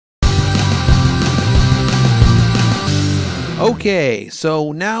Okay,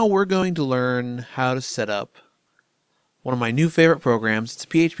 so now we're going to learn how to set up one of my new favorite programs. It's a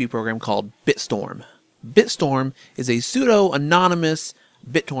PHP program called Bitstorm. Bitstorm is a pseudo-anonymous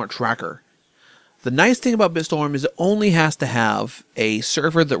BitTorrent tracker. The nice thing about Bitstorm is it only has to have a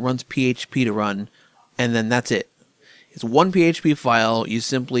server that runs PHP to run, and then that's it. It's one PHP file. You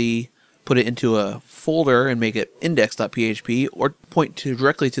simply put it into a folder and make it index.php or point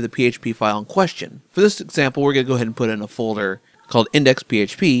directly to the PHP file in question. For this example, we're going to go ahead and put in a folder called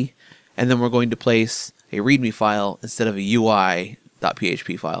index.php, and then we're going to place a README file instead of a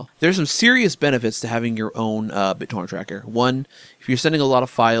UI.php file. There's some serious benefits to having your own BitTorrent tracker. One, if you're sending a lot of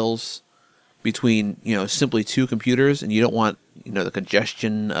files between simply two computers and you don't want the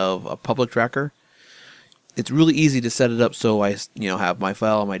congestion of a public tracker, it's really easy to set it up so I have my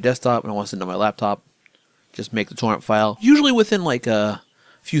file on my desktop and I want to send it to my laptop. Just make the torrent file. Usually within like a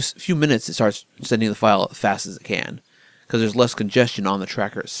few minutes it starts sending the file as fast as it can, because there's less congestion on the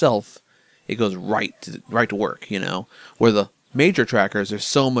tracker itself. It goes right to work. Where the major trackers, there's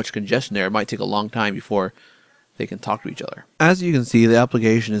so much congestion there, it might take a long time before they can talk to each other. As you can see, the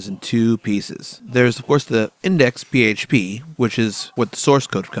application is in two pieces. There's of course the index.php, which is what the source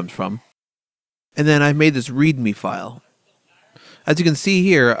code comes from. And then I've made this README file. As you can see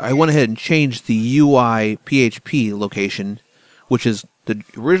here, I went ahead and changed the UI PHP location, which is the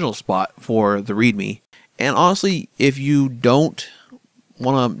original spot for the README. And honestly, if you don't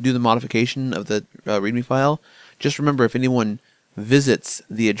want to do the modification of the README file, just remember, if anyone visits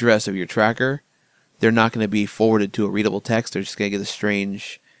the address of your tracker, they're not going to be forwarded to a readable text. They're just going to get a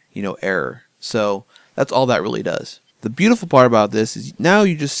strange, error. So that's all that really does. The beautiful part about this is now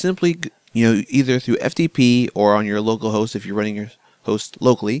you just simply, either through FTP or on your local host, if you're running your host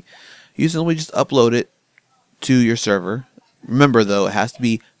locally, you simply just upload it to your server. Remember though, it has to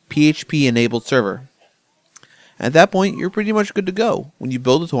be PHP enabled server. At that point, you're pretty much good to go. When you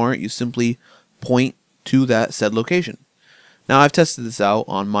build a torrent, you simply point to that said location. Now I've tested this out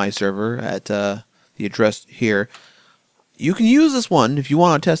on my server at the address here. You can use this one if you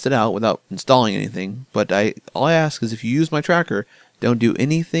want to test it out without installing anything, but all I ask is if you use my tracker, don't do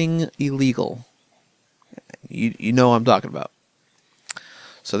anything illegal. You know what I'm talking about.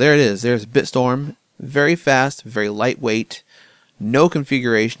 So there it is. There's Bitstorm. Very fast, very lightweight. No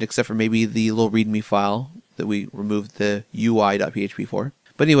configuration except for maybe the little README file that we removed the UI.php for.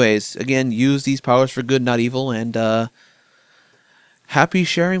 But anyways, again, use these powers for good, not evil, and happy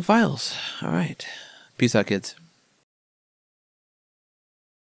sharing files. All right. Peace out, kids.